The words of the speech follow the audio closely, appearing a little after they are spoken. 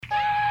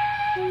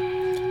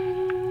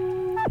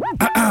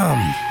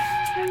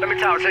Let me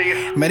talk to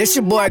you. Man, this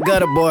your boy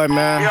Guttaboy,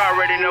 man. You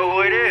already know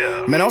who it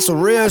is. Man, on some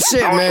real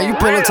shit, man. You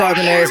pillow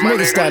talking ass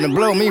niggas starting to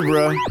blow me,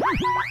 bro.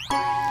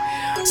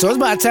 So it's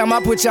about time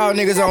I put y'all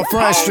niggas on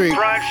Front Street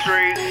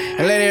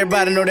and let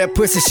everybody know that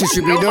pussy shit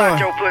you be doing. About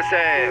your pussy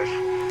ass.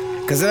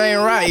 Cause it ain't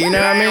right, you know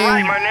what I mean?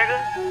 Right, my nigga.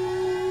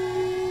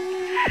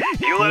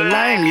 You a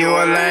lame, you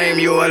a lame,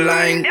 you a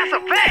lame. That's a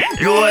fact.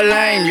 You a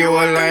lame, you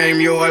a lame,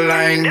 you a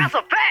lame. That's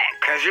a fact.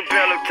 Cause you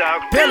pillow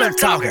talking. Pillow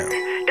talking.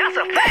 That's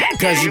a fact.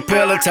 Cause you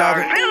pillow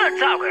talking. Pillow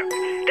talking.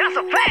 That's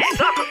a fact,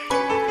 sucker.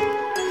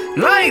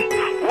 Lame.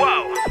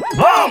 Whoa.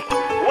 Whoa.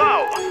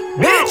 Whoa.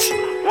 Bitch.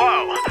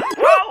 Whoa.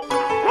 Whoa.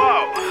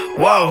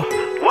 Whoa.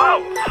 Whoa.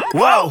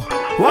 Whoa.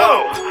 Whoa.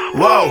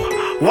 Whoa.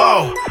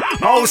 Whoa.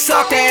 Old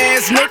suck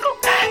ass nigga.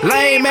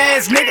 Lame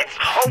ass nigga.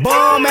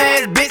 Bum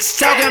ass bitch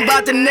talking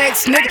about the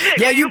next nigga.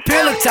 Yeah, you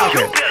pillow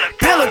talking.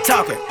 Pillow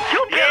talking.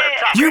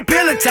 You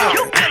pillow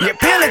talking. You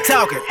pillow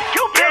talking.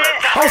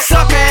 Oh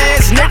suck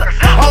ass nigga.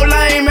 Oh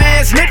lame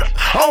ass nigga.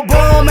 Oh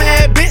bum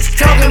ass bitch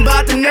talking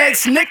about the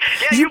next nigga.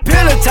 You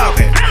pillow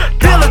talking.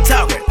 Pillow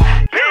talking.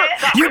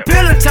 You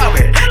pillow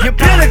talking. You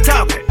pillow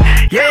talking.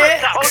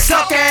 Yeah, oh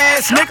suck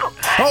ass nigga.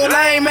 Oh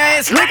lame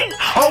ass nigga.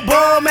 Oh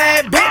bum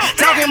ass bitch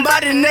talking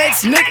about the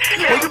next nigga.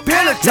 Oh you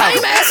pillow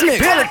talking. Lame ass nigga.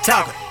 Pillow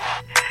talking.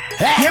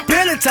 You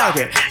pillow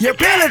talking. You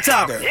pillow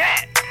talking.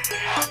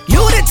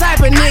 You the type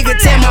of nigga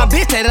tell my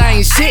bitch that I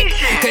ain't shit.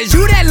 Cause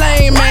you that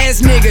lame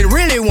ass nigga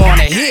really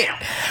wanna hit.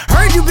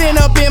 Heard you been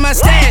up in my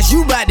stash,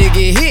 you bout to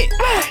get hit.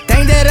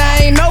 Think that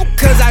I ain't know,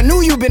 cause I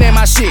knew you been in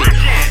my shit.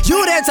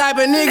 You that type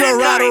of nigga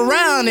ride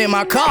around in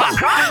my car,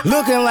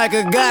 looking like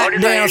a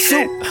goddamn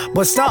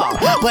superstar.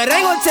 But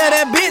ain't gonna tell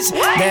that bitch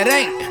that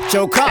ain't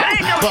your car.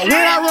 But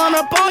when I run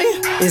up on you,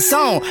 it's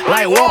on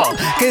like war.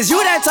 Cause you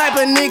that type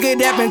of nigga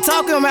that been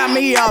talking about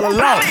me all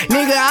along.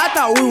 Nigga, I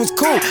thought we was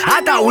cool,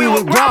 I thought we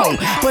was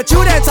grown. But you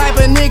that type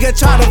of nigga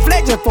try to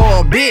flex it for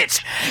a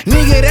bitch.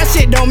 Nigga, that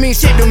shit don't mean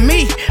shit to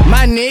me,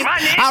 my nigga.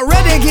 I'd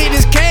rather get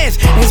this cash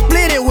and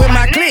split it with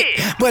my clique.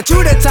 But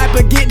you the type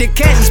of get the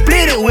cash and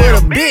split it with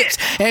a bitch.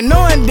 And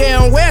knowing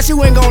damn well she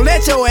ain't gon'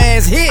 let your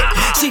ass hit.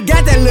 She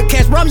got that little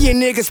cash from you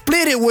nigga,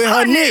 split it with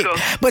her nigga.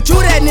 But you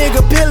that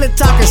nigga pillow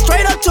talking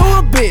straight up to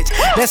a bitch.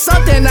 That's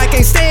something I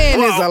can't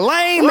stand is a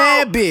lame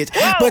ass bitch.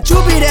 But you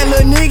be that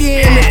little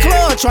nigga in the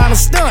club trying to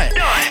stunt,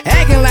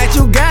 acting like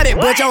you got it,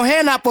 but your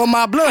hand up on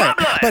my blood.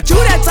 But you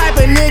that type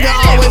of nigga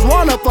always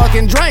wanna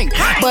fucking drink.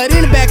 But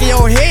in the back of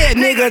your head,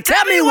 nigga,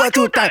 tell me what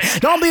you think.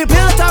 Don't be a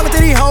pillow talking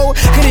to these hoes,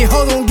 cause these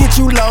hoes gon' get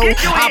you low.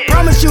 I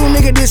promise you,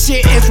 nigga, this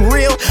shit is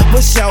real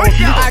for sure.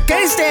 I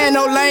can't stand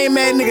no lame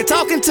ass nigga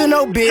talking to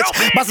no bitch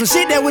about some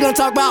shit that we don't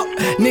talk about.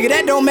 Nigga,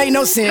 that don't make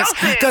no sense.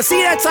 Cause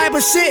see that type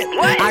of shit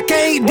I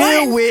can't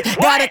deal with.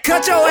 Gotta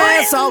cut your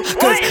ass off,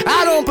 cause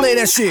I don't play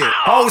that shit.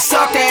 Oh,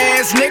 suck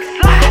ass nigga,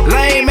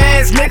 lame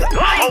ass nigga,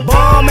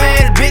 bum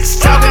ass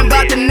bitch talking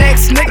about the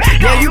next nigga.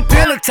 Yeah, you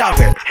pillow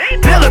talking,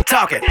 pillow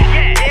talking.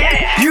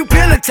 You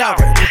pillow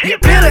talking, you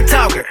pillow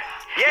talking.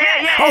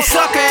 Oh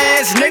suck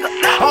ass nigga,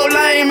 oh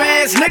lame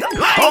ass nigga,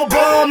 oh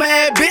bum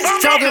ass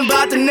bitch talking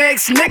about the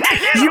next nigga.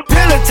 You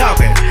pillow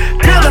talking,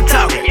 pillow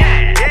talking.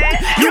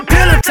 You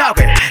pillow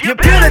talking, you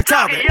pillow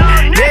talking.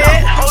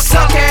 Yeah, oh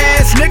suck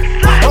ass nigga,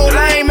 oh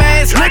lame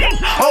ass nigga,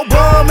 oh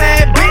bum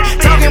ass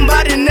bitch talking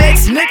about the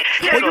next nigga.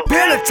 Oh you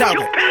pillow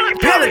talking,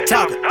 pillow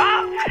talking.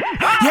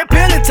 You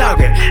pillow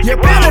talking, you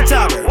pillow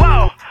talking.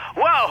 Whoa,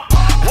 whoa,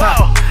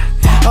 whoa.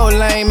 Oh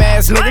lame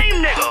ass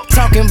nigga,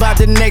 talking about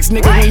the next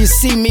nigga when you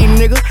see me,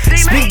 nigga.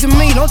 Speak to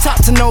me, don't talk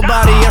to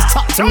nobody else,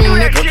 talk to me,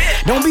 nigga.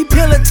 Don't be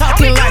pillow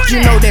talking like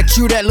you know that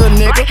you that little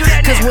nigga.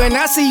 Cause when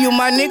I see you,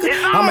 my nigga,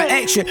 I'ma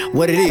ask you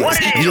what it is.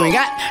 If you ain't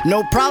got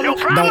no problem,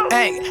 don't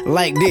act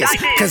like this.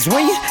 Cause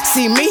when you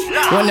see me,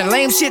 when the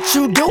lame shit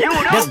you do,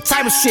 that's the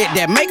type of shit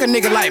that make a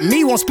nigga like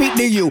me won't speak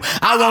to you.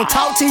 I won't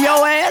talk to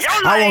your ass,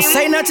 I won't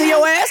say nothing to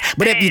your ass.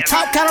 But if you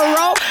talk kinda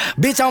raw,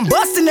 bitch, I'm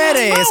busting that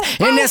ass.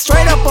 And that's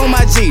straight up on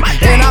my G.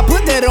 And I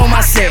put that on my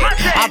set.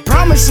 I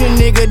promise you,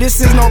 nigga, this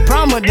is no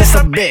promise, this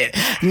a bet.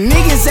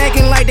 Niggas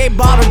acting like they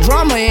bought a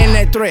drama in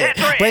that threat.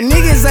 But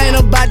niggas ain't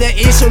about that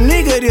issue,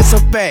 nigga, this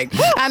a fact.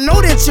 I know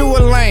that you a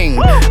lame,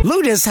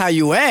 look, this how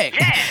you act.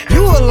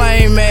 You a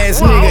lame ass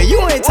nigga, you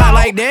ain't talk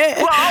like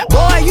that.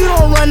 Boy, you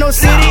don't run no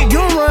city,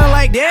 you don't run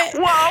like that.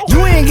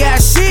 You ain't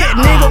got shit,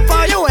 nigga,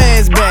 fall your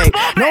ass back.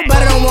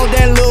 Nobody don't want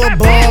that little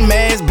bum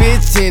ass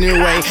bitch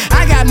anyway.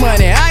 I got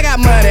money, I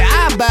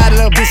buy the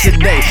little bitch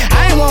today.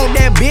 I ain't want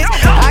that bitch,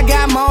 I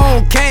got my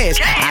own cash.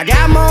 I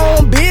got my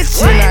own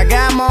bitch and I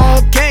got my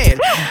own cash.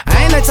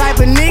 I ain't the type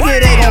of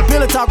nigga that gon'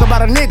 pillow talk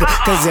about a nigga.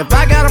 Cause if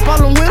I got a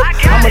problem with him,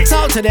 I'ma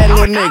talk to that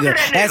little nigga.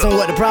 Ask him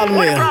what the problem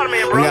is.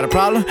 You got a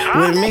problem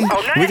with me?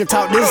 We can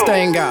talk this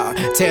thing out.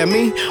 Tell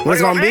me what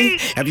it's gonna be.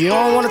 If you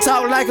don't wanna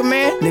talk like a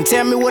man, then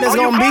tell me what it's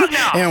gonna be.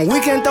 And we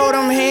can throw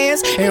them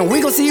hands and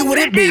we gon' see what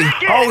it be.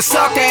 Oh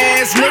suck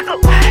ass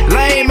nigga,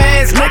 lame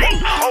ass nigga,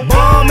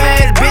 bum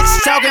ass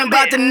bitch talking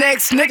about the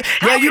next nigga.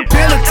 Yeah, you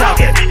pillow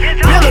talking,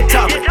 pillow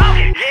talking.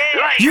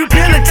 You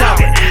pillow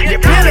talking, you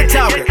pillow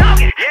talking.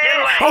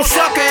 Oh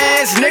suck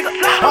ass nigga,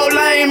 oh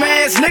lame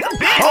ass nigga,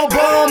 oh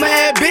bum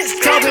ass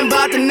bitch talking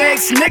about the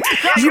next nigga.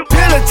 You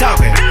pillow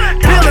talking,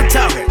 pillow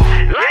talking.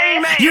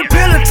 You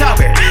pillow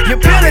talking, you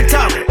pillow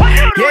talking.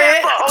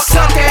 Yeah,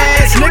 suck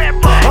ass nigga,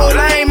 oh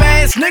lame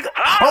ass nigga,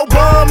 oh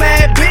bum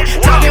ass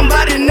bitch talking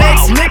about the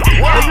next nigga.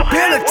 Yeah, you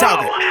pillow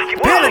talking,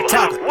 pillow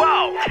talking.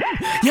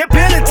 You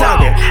pillow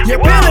talking, you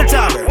pillow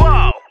talking.